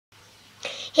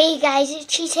Hey guys, it's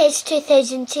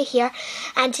Xxxxxxxx here,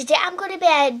 and today I'm going to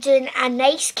be doing a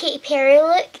nice Katy Perry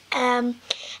look, and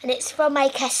it's from my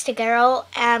Kiss the Girl.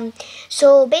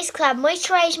 So basically I've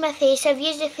moisturised my face, I've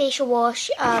used a facial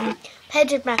wash,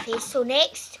 powdered my face. So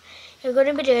next you're going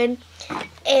to be doing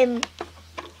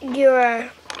your,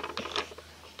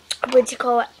 what do you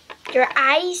call it, your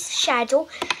eyes shadow.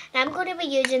 And I'm going to be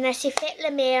using this Effect La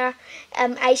Mer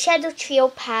eyeshadow trio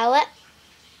palette.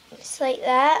 It's like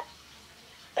that,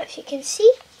 if you can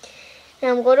see. Now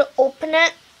I'm going to open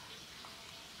it,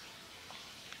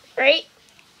 right,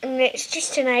 and it's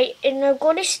just tonight, and I'm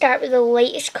going to start with the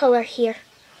lightest colour here.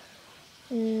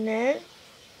 Now,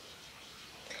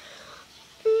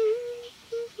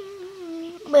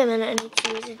 wait a minute, I need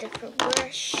to use a different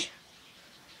brush.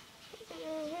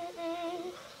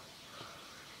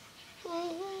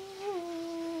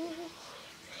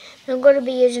 I'm going to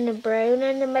be using a brown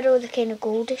in the middle, the kind of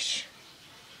goldish.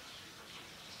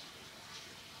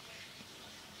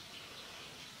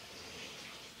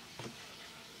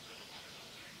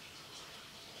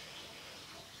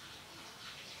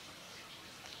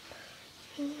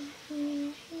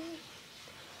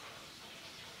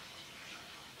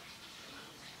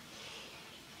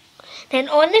 Then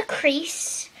on the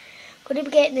crease, I'm going to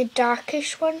be getting the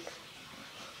darkest one.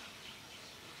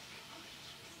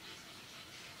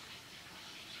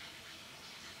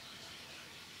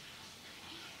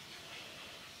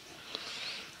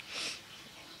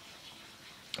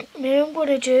 Now I'm going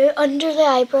to do under the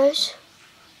eyebrows,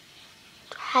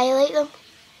 highlight them.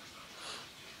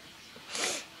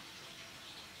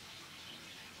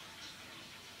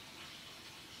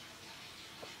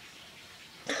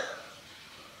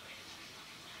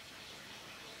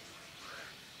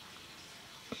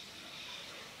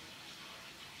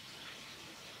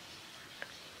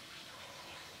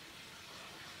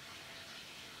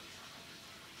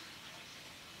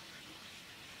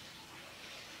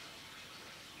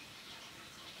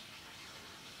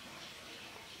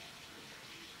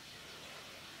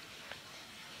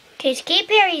 Okay, so Katy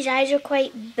Perry's eyes are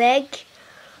quite big.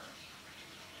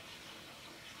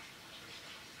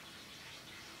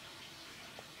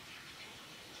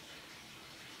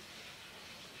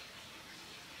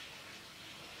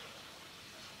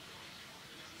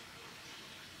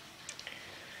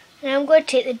 Now I'm going to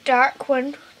take the dark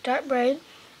one, dark brown.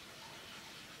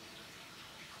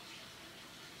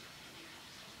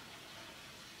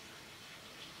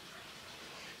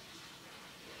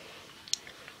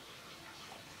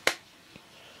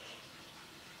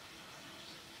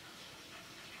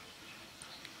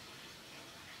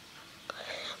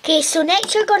 Okay, so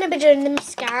next we're going to be doing the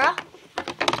mascara.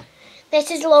 This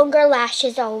is Longer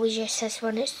Lashes, I always use this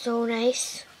one, it's so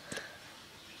nice.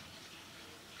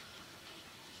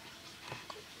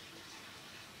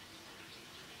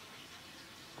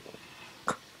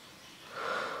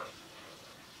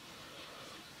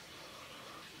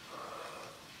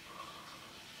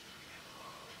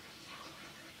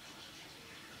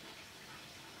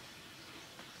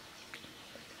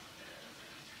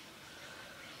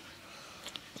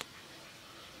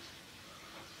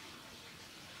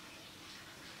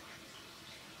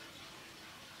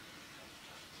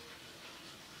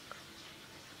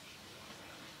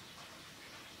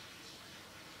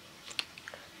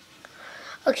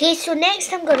 Okay, so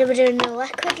next I'm going to be doing the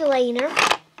liquid liner,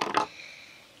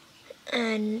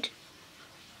 and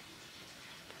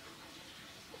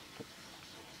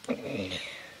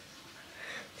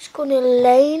just going to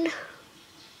line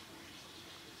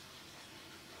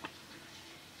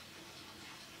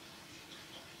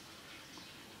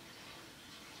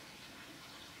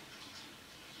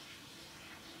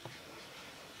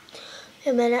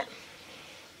a minute.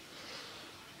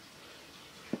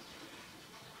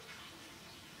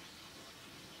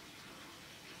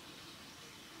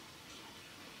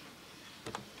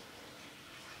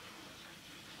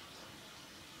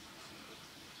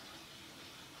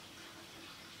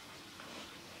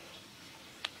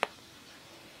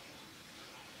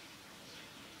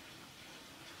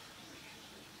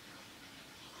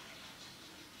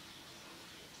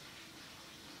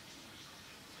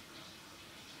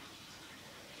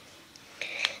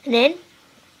 And then,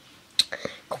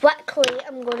 quickly,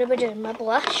 I'm going to be doing my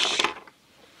blush.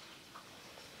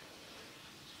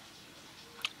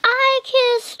 I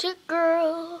kissed a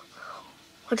girl.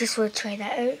 I just want to try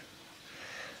that out.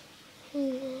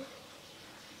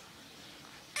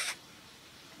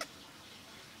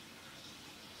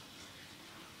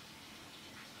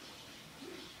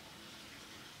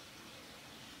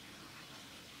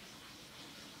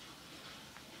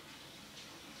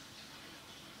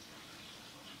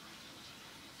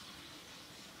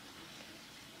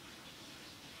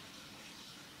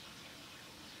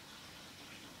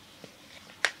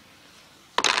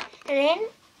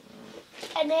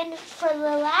 And then for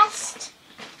the last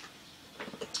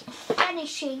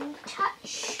finishing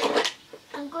touch,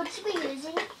 I'm going to be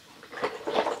using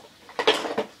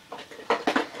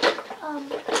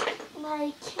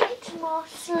my Kate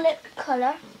Moss lip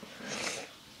colour.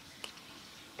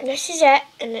 And this is it,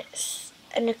 and it's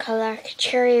in the colour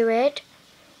cherry red.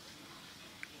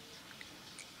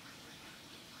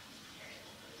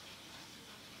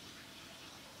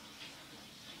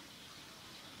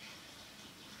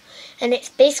 And it's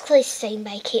basically signed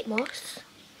by Kate Moss.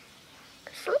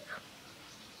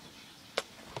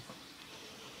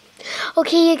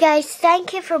 Okay, you guys,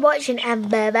 thank you for watching and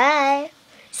bye-bye.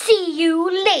 See you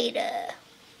later.